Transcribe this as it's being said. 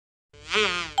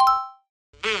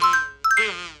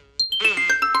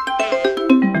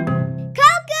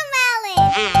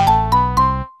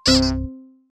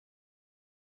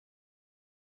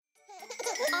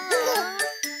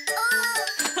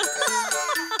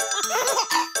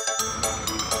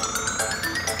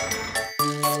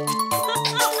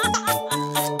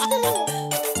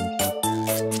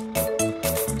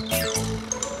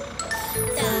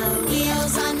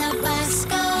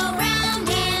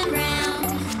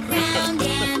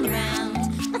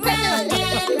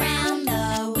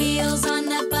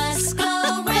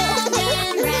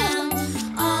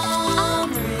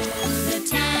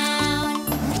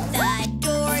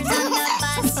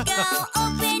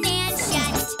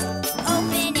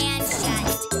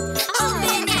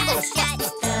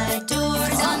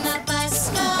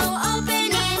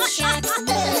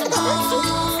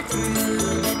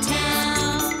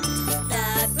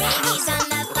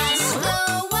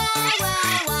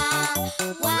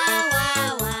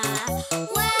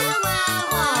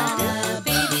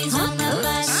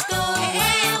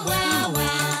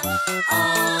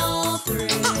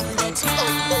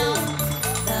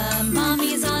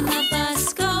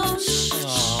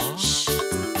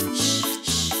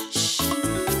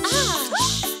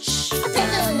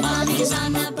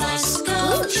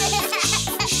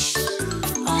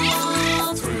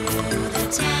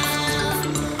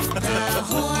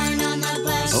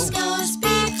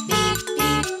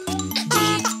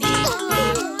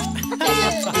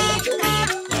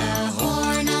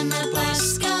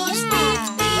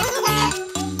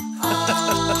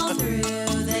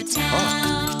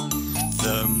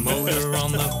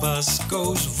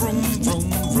goes vroom, vroom,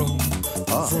 vroom.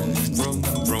 Vroom, vroom,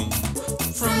 vroom.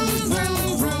 Vroom,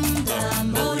 vroom, vroom. The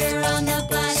motor on the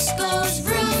bus goes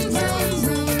vroom, vroom,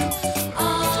 vroom.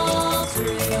 All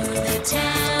through the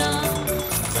town.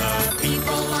 The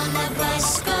people on the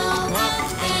bus go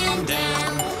up and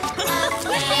down. Up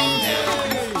and down.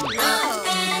 Up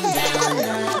and down.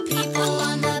 The people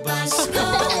on the bus go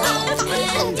up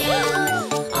and down.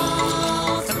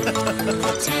 All through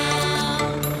the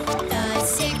town. The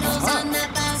signals on the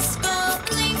bus go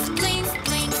blink, blink,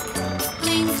 blink.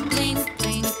 Blink, blink,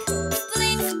 blink.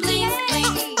 Blink, blink,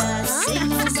 blink. The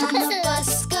signals on the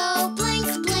bus go blink,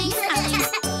 blink, blink.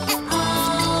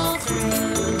 All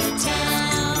through the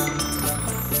town.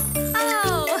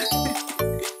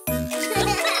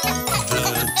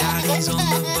 The daddies on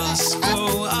the bus go,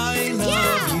 I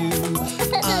love you,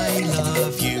 I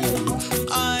love you,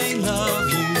 I love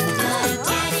you. The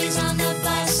daddies on the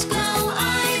bus go,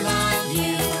 I love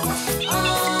you.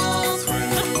 All through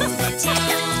the town.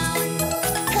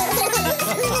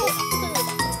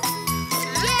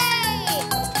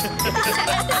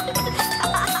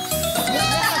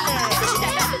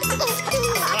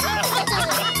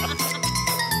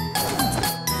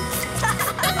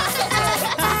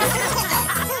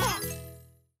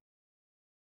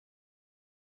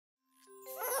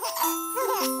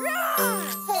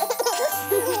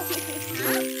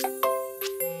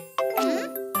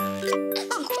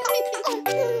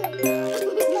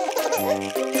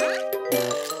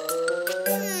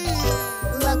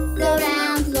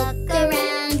 Look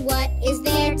around, what is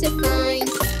there to find?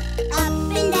 Up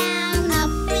and down,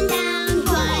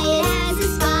 quiet as a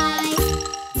spy.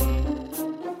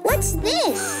 What's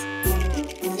this?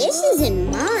 This isn't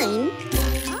mine.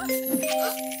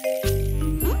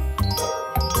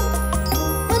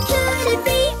 What could it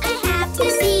be? I have to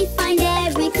see, find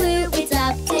every clue. It's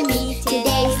up to me.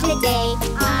 Today's the day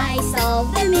I solve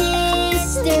the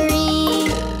mystery.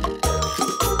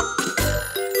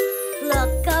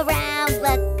 Look around,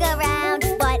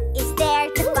 what is there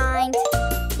to find?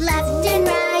 Left and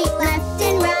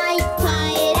right,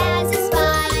 quiet as a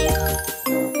spy.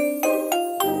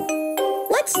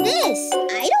 What's this?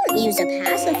 I don't use a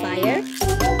pacifier.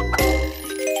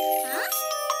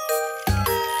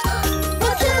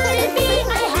 What could it be?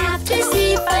 I have to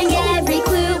see, find every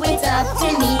clue. It's up to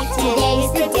me.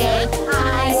 Today's the day I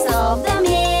solve the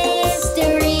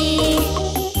mystery.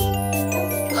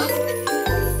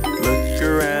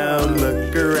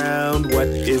 Look around, what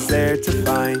is there to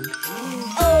find?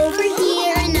 Over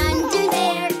here and under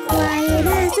there, quiet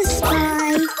as a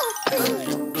spy.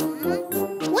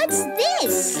 What's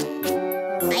this?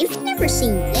 I've never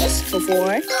seen this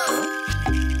before.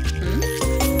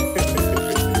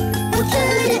 What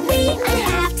could it be? I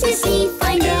have to see,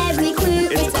 find every clue.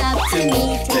 It's up to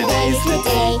me. Today's the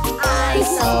day I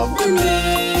solve the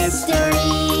mystery.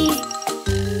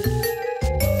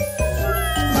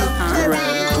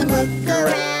 Look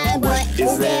around, what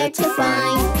is there to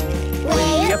find?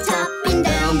 Way up top and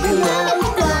down below,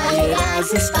 quiet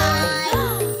as a spy.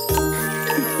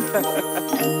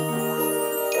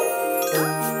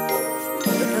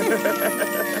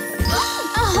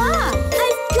 Aha!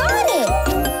 I've got it!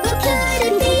 What could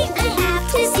it be? I have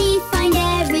to see, find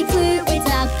every clue. It's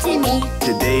up to me.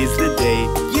 Today's the day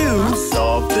you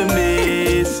solve the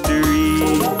mystery.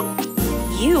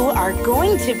 You are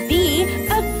going to be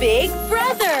a big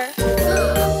brother.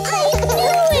 I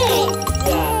knew it!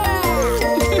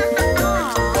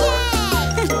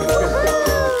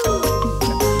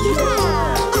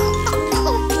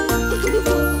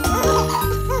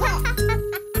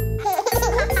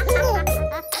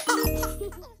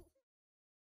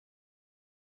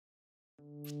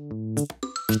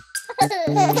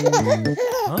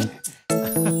 Huh?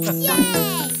 Yay!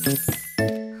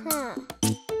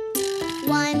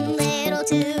 One little,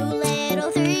 two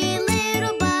little, three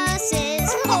little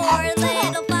buses, 4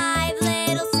 little, 5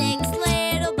 little, 6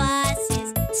 little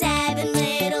buses, 7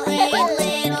 little, 8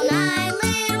 little, 9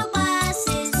 little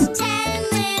buses, 10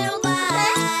 little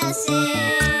buses.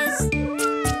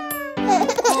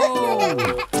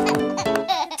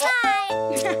 Hi.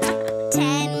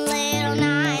 10 little,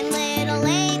 9 little,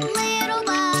 8 little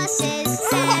buses,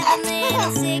 7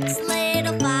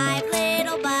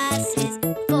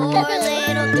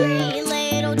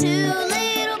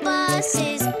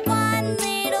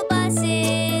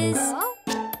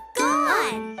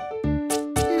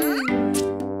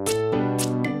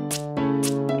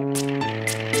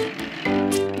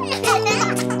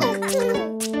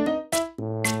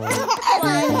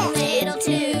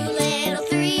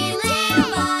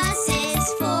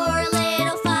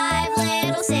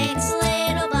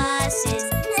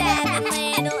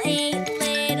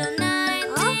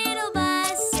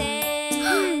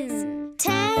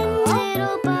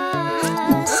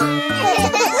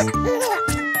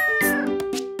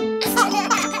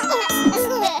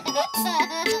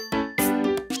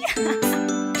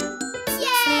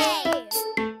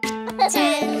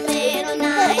 10 little,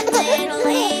 9 little,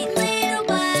 8 little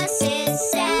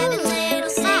buses, 7 little,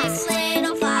 6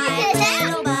 little, 5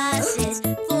 little buses,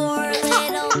 4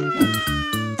 little,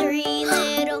 3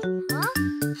 little,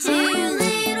 2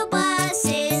 little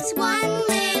buses, 1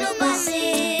 little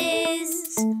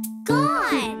buses.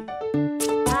 Gone!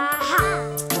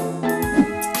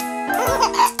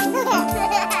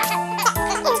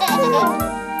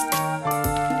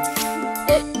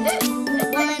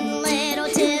 One little,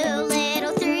 2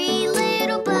 little, 3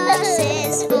 little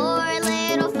buses, 4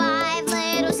 little, 5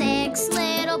 little, 6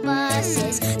 little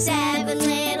buses, 7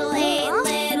 little, 8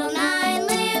 little, 9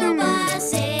 little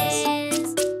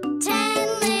buses,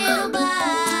 10 little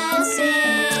buses.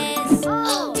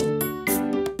 Oh!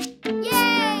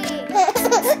 Yay!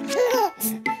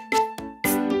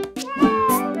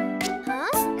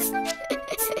 Huh?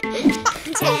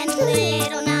 10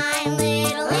 little, 9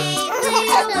 little, 8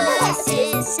 little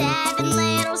buses, 7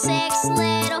 little, 6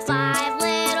 little, 5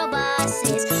 little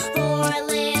buses, 4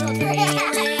 little, 3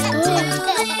 little, 2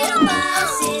 little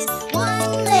buses,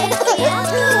 1 little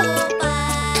yellow bus.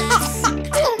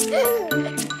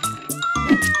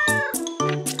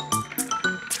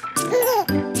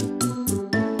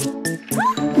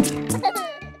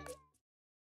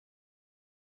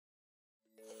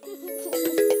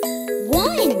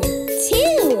 One,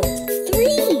 2,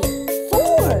 3,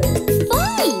 4,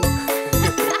 5.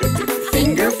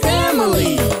 Finger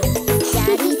family.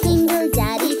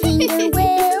 Daddy finger,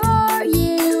 where are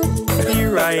you?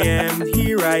 Here I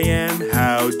am,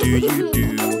 how do you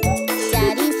do?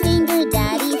 Daddy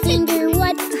finger,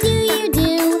 what do you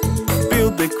do?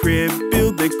 Build the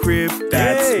crib,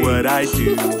 that's what I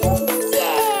do.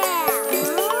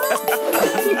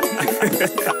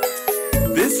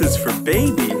 This is for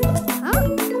baby.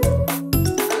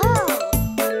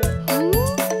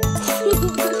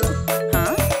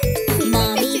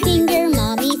 Mommy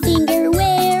finger,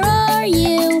 where are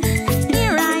you?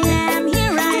 Here I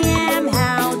am,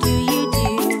 how do you do?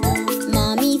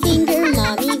 Mommy finger,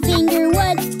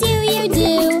 what do you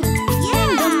do?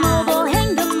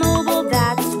 Hang the mobile,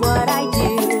 that's what I do.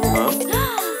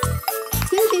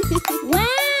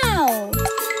 Wow!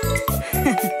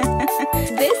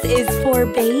 This is for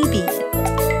baby.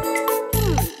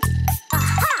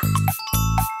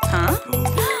 Huh?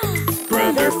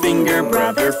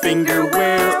 Brother finger,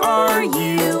 where are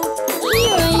you?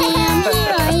 Here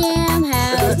I am,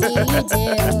 how do you do?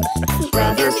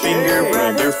 Brother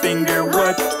finger,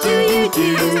 what do you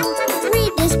do?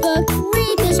 Read this book,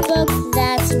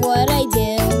 that's what I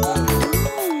do.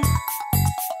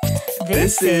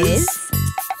 This is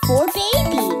For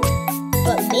baby.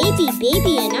 But maybe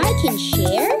baby and I can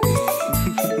share?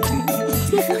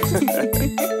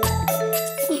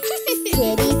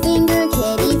 Kitty finger,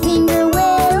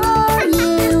 where are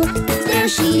you? There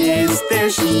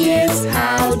she is,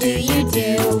 how do you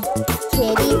do?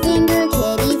 Kitty finger,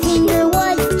 what do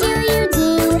you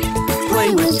do?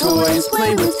 Play with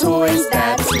toys,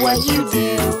 that's what you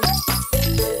do.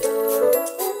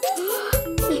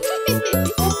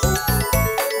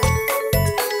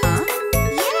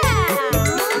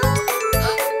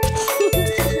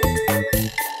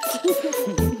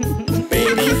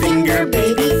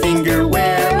 Baby finger,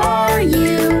 where are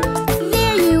you?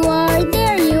 There you are,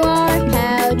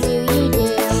 how do you do?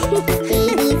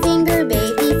 Baby finger,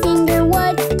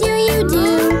 what do you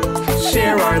do?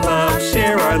 Share our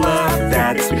love,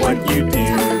 that's what you do.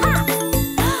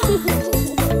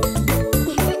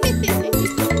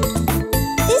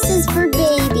 This is for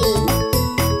baby.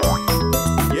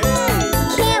 Yay!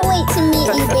 Can't wait to meet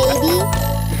you, baby.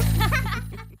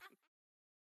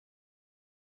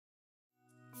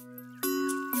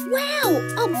 Wow,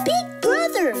 a big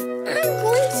brother! I'm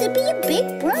going to be a big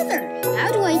brother. How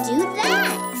do I do that?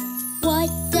 What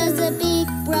does a big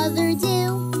brother do?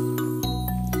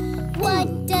 What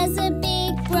does a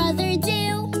big brother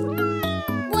do?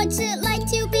 What's it like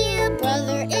to be a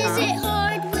brother? Is it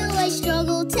hard? Will I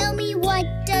struggle? Tell me, what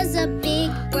does a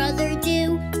big brother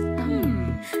do?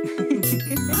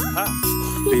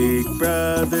 Big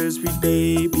brothers read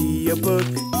baby a book.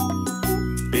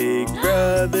 Big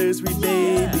brothers read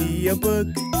baby a book.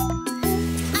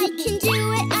 I can do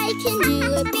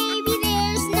it, baby,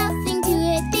 there's nothing to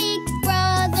it. Big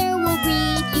brother will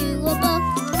read you a book.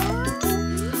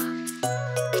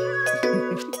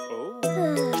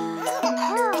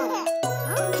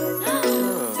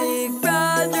 Big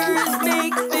brothers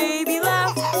make baby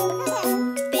laugh.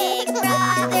 Big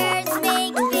brothers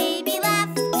make baby laugh.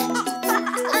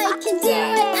 I can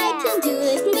do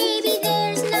it, baby,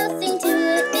 there's nothing to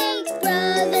it. Big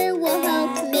brother will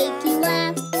help make you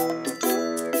laugh.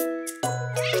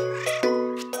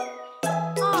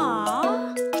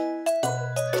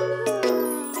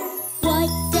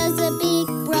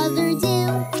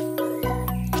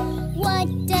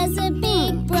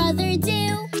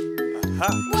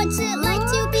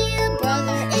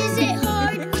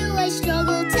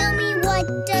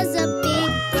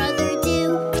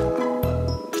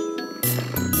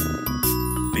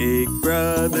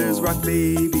 rock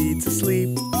baby to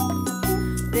sleep.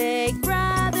 Big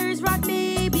brothers rock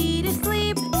baby to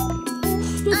sleep.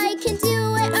 I can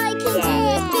do it, I can do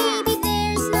it, baby,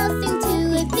 there's nothing to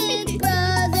it. Big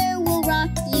brother will rock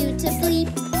you to sleep.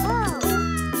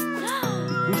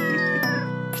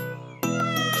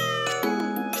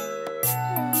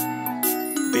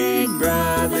 Big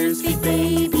brothers feed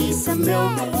baby some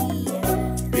milk.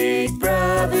 Big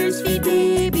brothers feed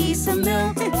baby some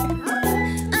milk.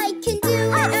 I can do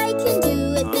it, I can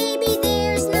do it, baby,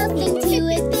 there's nothing to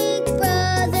it. Big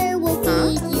brother will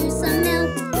feed you some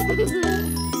milk.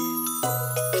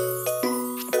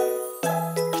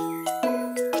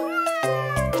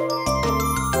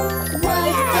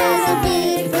 What does a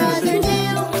big brother do?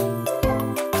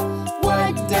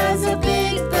 What does a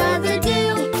big brother do?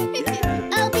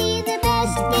 I'll be the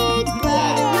best big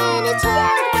brother when it's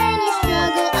hard, when you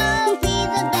struggle. I'll be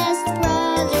the best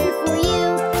brother for you.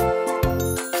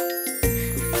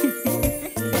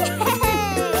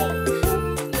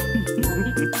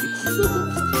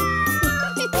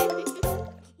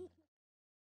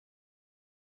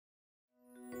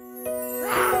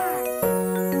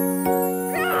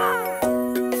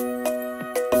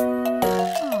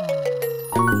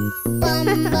 Bum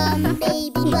bum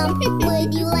baby bump,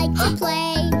 would you like to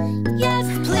play? Yes,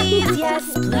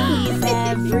 please,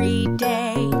 every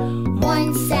day.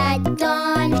 Once at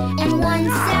dawn and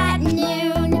once at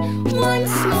noon,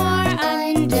 once more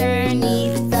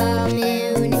underneath the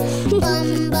moon.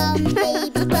 Bum bum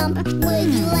baby bump, would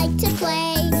you like to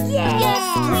play? Yes,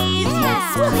 please,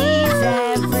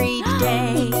 every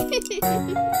day.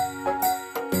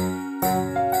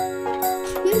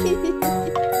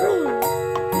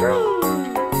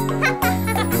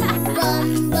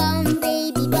 Bum bum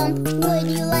baby bump, would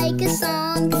you like a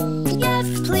song? Yes,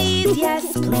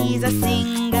 please, a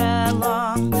sing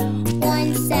along.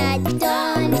 Once at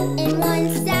dawn and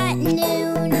once at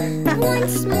noon,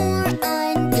 once more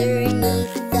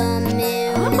underneath the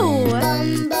moon.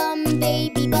 Bum bum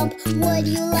baby bump, would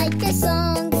you like a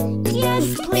song?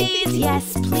 Yes,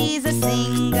 please, a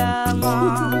sing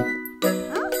along.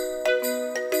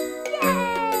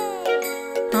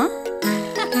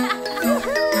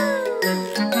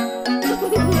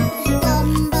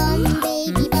 Bum bum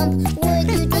baby bump, would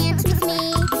you dance with me?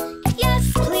 Yes,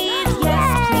 please,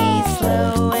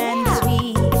 slow and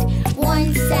sweet.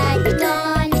 Once at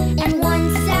dawn and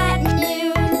once at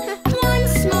noon,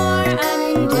 once more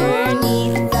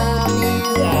underneath the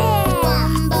moon.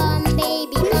 Bum bum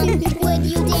baby bump, would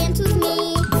you dance with me?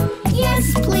 Yes,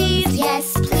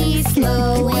 please,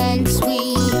 slow and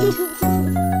sweet.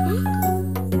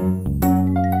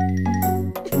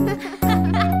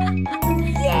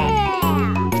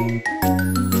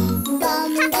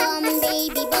 Bum bum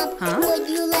baby bump, would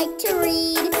you like to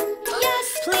read?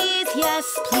 Yes,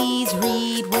 please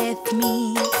read with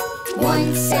me.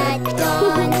 Once at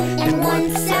dawn and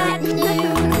once at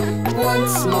noon,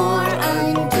 once more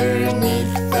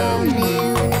underneath the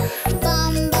moon.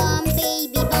 Bum bum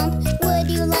baby bump, would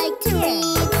you like to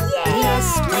read? Yes,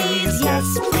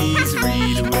 please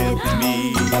read with me.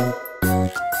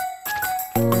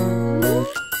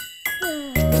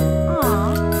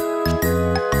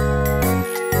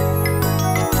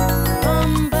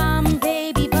 Bum bum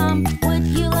baby bump, would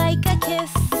you like a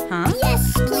kiss? Yes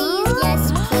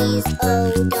please,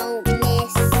 oh don't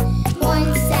miss.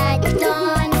 Once at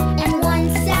dawn and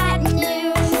once at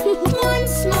noon,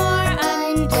 once more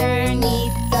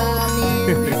underneath the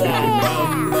moon.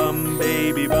 Bum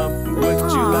baby bump, would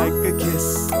you like a kiss?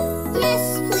 Yes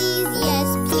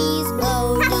please,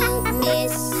 oh don't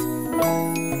miss.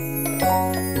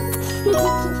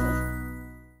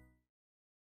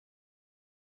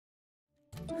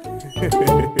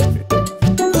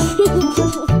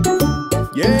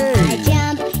 Yay! I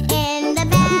jump in the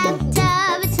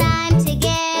bathtub, it's time to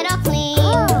get all clean.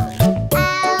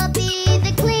 I'll be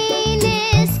the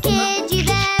cleanest kid you've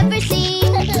ever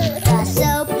seen. The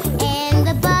soap and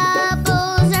the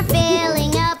bubbles are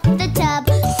filling up the tub,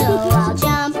 so I'll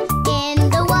jump in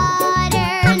the water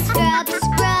and scrub,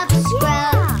 scrub,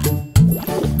 scrub.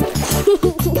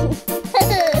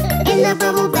 In the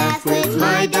bubble bath with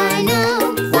my dino,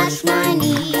 wash my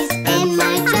knees and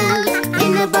my toes.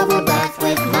 In the bubble bath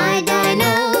with my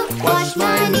dino, wash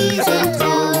my knees and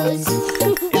toes.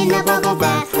 In the bubble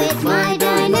bath with my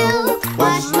dino,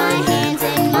 wash my hands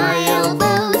and my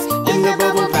elbows. In the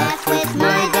bubble bath with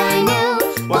my dino,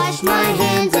 wash my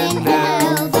hands and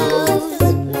elbows.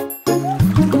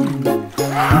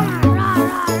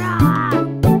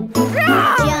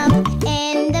 Jump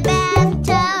in the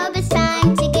bathtub, it's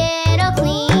time to get all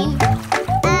clean.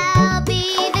 I'll be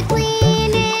the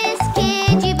cleanest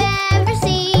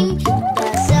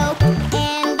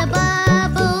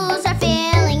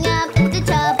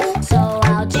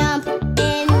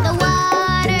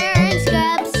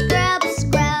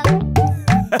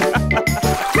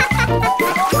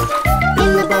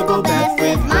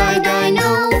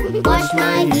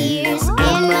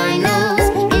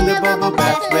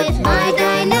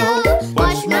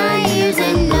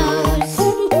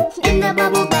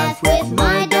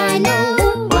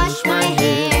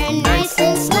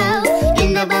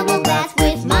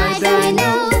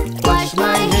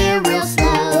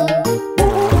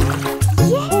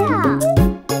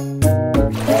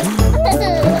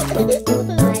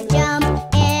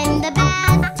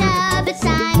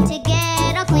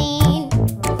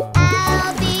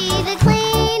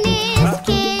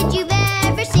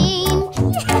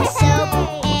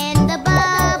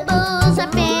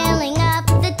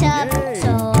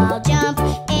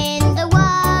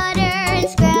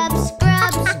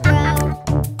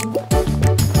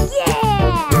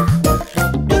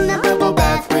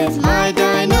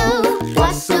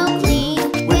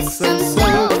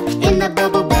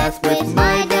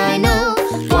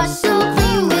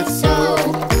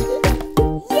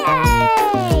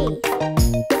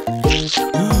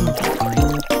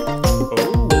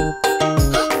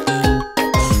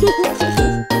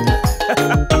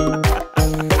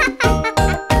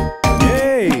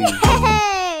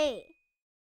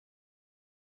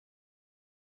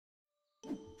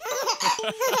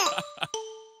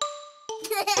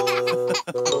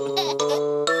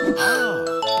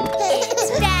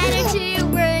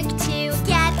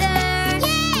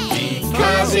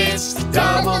 'cause it's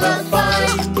double the fun.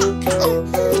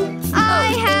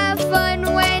 I have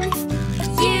fun when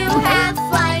you have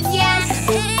fun, yes.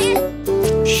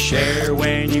 Share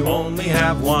when you only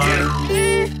have one.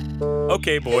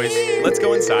 Okay, boys, let's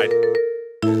go inside.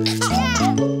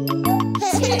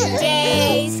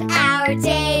 Today's our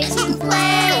day to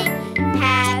play,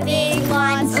 having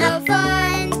lots of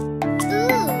fun.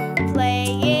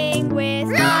 Playing with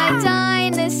my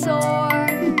dinosaur.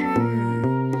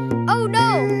 Oh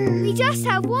no, we just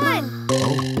have one.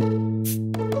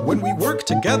 When we work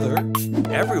together,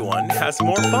 Everyone has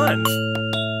more fun.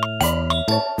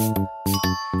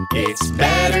 It's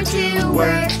better to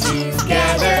work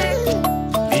together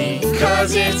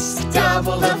because it's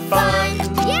double the fun.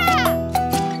 Yeah!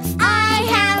 I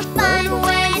have fun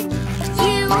when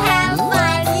you have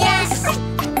fun, yes.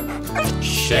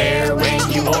 Share when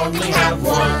you only have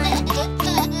one.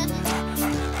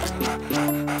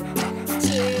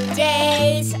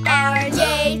 Today's our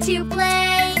day to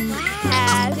play,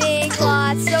 having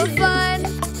lots of fun.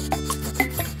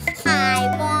 I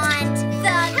want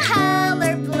the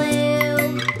color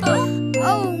blue.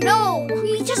 Oh no,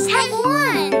 we just have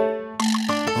one.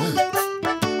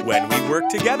 When we work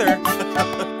together,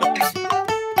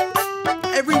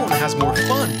 everyone has more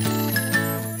fun.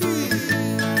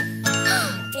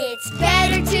 It's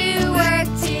better to work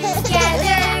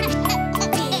together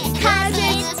because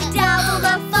it's double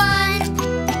the fun.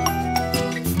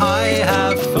 I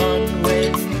have fun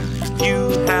when you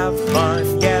have fun,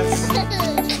 yes.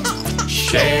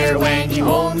 Share when you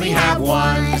only have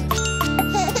one.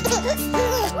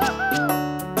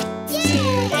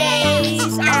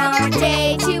 Today's our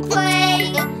day to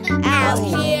play, out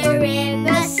here in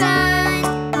the sun,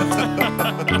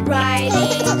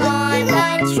 riding on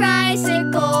a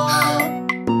tricycle.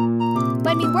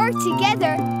 When we work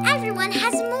together, everyone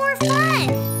has more fun.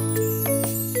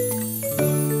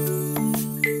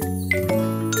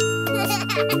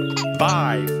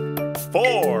 5,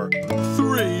 4,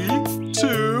 3,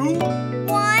 2,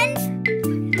 1,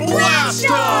 blast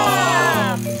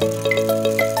off!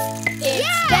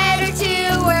 It's better to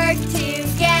work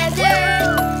together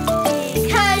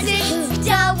because it's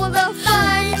double the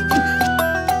fun.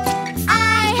 I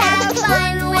have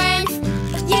fun when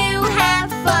you have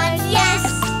fun, yes.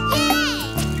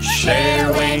 Share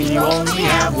when you only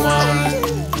have one.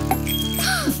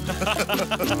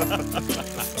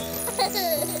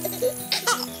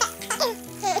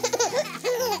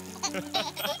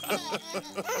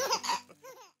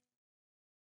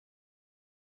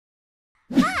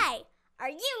 Hi, are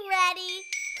you ready?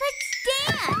 Let's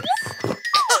dance.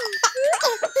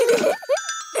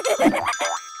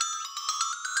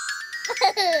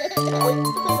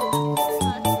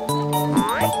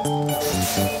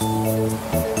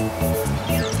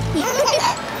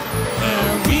 The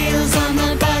wheels on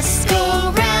the bus go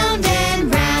round and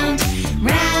round,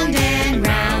 round and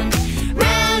round,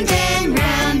 round and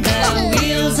round. The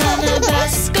wheels on the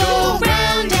bus go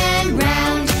round and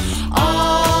round,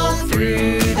 all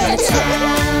through the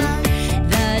town.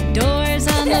 The doors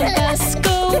on the bus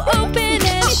go open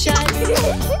and shut,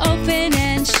 open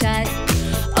and shut,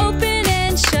 open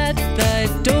and shut. The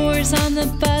doors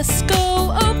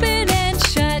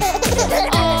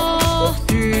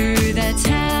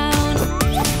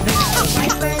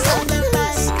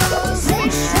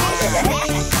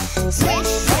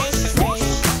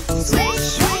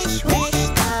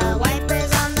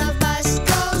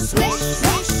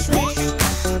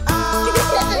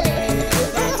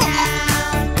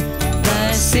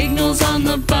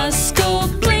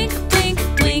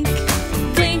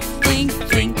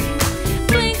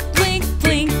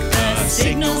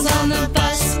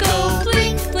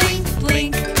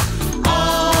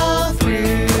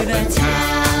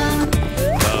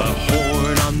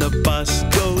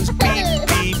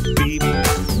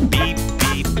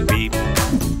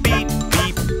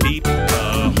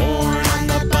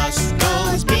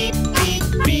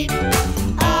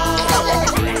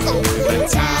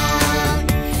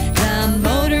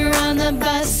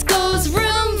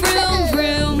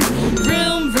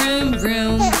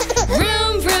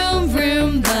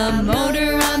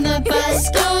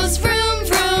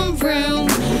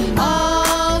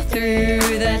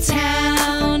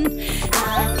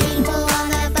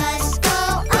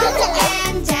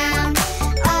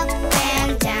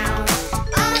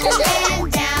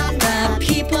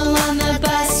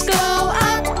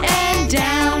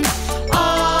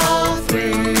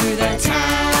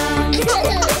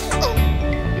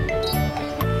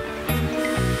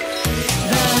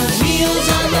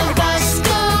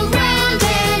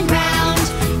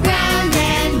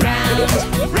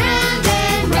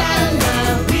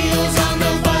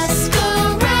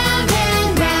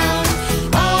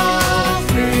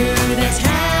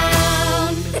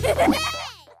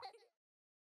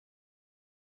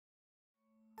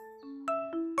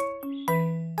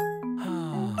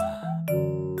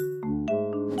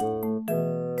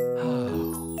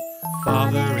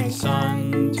Father and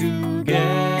son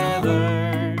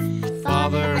together.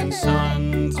 Father and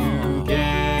son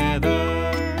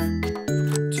together.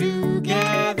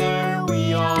 Together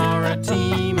we are a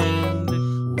team and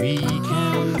we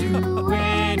can do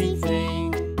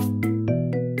anything.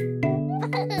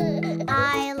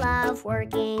 I love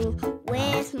working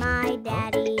with my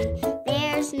daddy.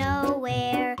 There's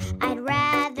nowhere I'd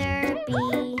rather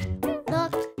be.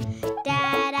 Look,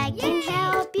 Dad, I can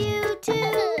help you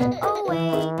too. Oh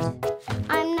wait,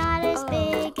 I'm not as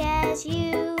big as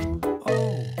you.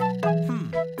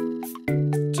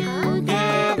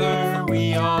 Together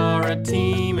we are a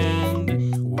team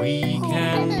and we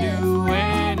can do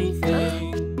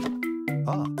anything.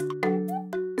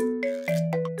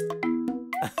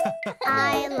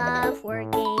 I love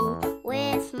working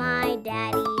with my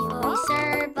daddy. We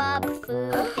serve up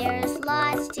food, there's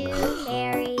lots to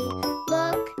carry.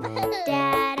 Look,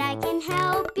 Dad, I can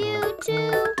help you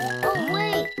too. Oh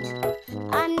wait,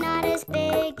 I'm not as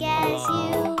big as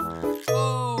you.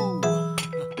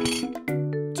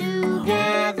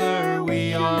 Together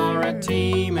we are a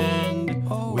team and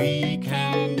we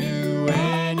can do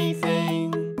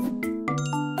anything.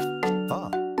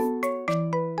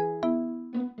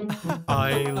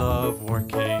 I love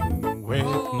working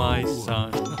with my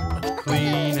son.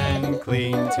 Clean and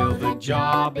clean till the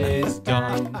job is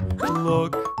done.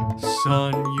 Look,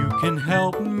 son, you can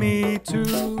help me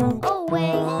too. Oh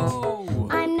wait,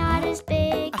 I'm not as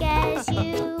big as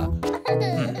you.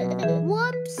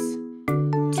 Whoops.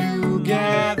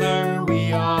 Together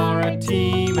we are a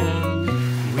team and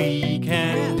we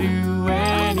can do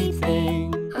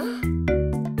anything.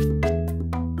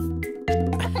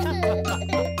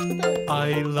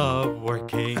 I love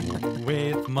working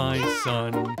with my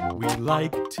son. We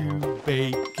like to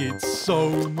bake, it's so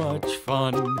much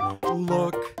fun.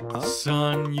 Look,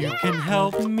 son, you can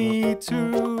help me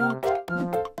too.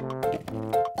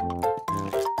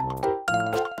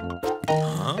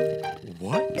 Huh?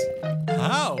 What?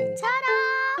 How? Ta-da!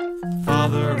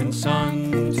 Father and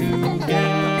son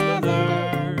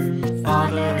together.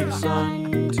 Father and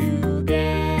son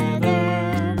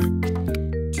together.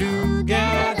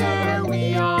 Together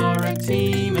we are a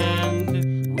team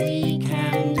and we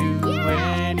can do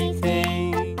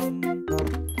anything.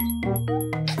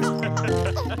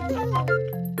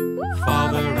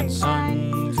 Father and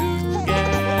son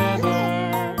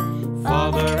together.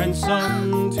 Father and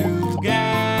son together.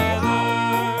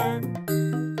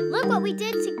 Look what we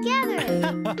did together.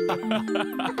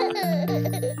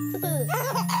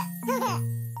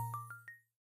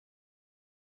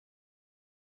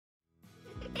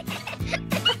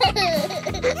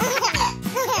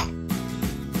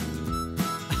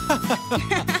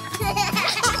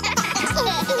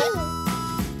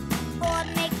 Old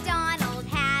MacDonald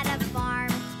had a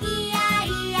farm,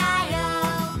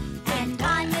 E-I-E-I-O. And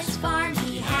on this farm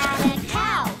he had a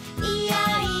cow,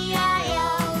 E-I-E-I-O.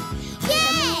 Yay! A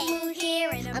moo here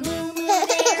and a moo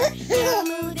there, here a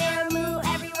moo, there a moo,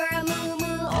 everywhere a moo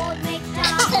moo. Old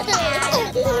MacDonald had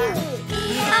a farm,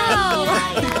 E-I-E-I-O.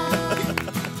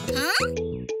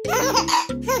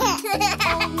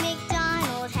 Old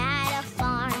MacDonald had a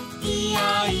farm,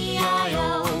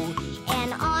 E-I-E-I-O.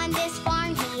 And on this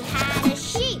farm he had a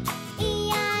sheep,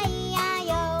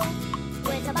 E-I-E-I-O.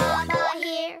 With a ba-ba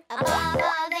here, a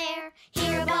ba-ba there,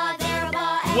 here a ba, there a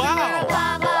ba, everywhere a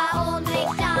ba-ba. Old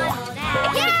MacDonald had a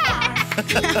farm,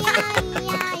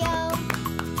 E-I-E-I-O.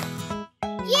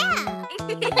 Yeah!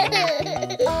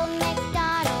 Old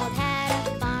MacDonald had a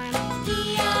farm,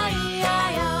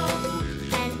 E-I-E-I-O.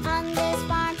 And on this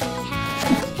farm he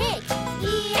had a pig,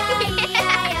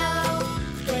 E-I-E-I-O.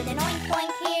 With an oink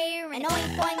oink here, an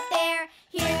oink oink there,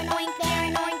 here an oink, there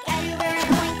an oink, everywhere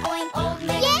an oink oink. Old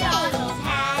MacDonald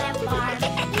had a farm,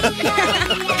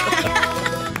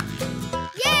 E-I-E-I-O.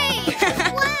 Yay!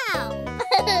 Wow!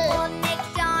 Old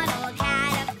MacDonald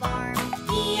had a farm,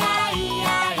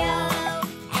 E-I-E-I-O.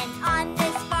 And on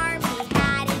this farm he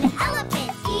had an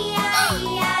elephant,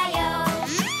 E-I-E-I-O.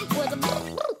 With a bloop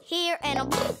bloop here and a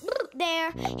bloop bloop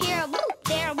there, here a bloop,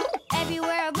 there a bloop,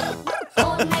 everywhere a bloop bloop.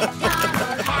 Old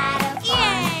MacDonald had a farm,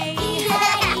 E-I-E-I-O.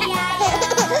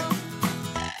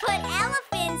 Put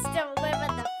elephants to live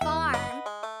at the farm.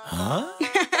 Huh?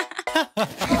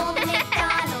 Old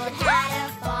MacDonald had a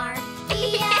farm,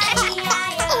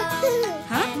 E-I-E-I-O.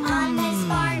 And on this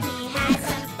farm he had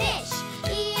some fish,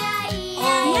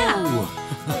 E-I-E-I-O.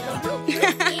 With a bloop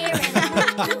bloop here and a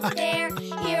bloop bloop there,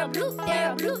 here a bloop,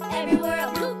 there a bloop, everywhere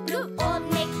a bloop bloop. Old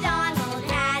MacDonald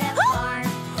had a farm,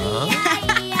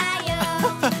 E-I-E-I-O.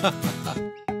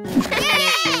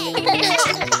 Yay!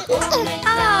 Old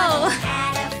MacDonald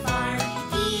had a farm,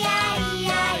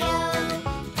 E-I-E-I-O.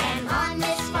 And on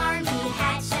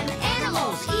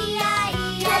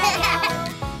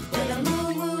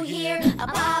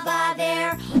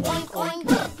oink,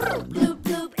 oink. Bloop,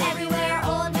 bloop, everywhere.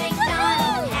 Old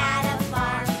MacDonald had a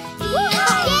farm.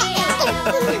 E-I-E-I-O.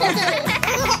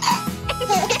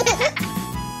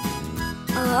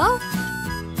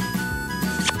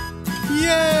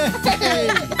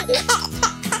 Yay!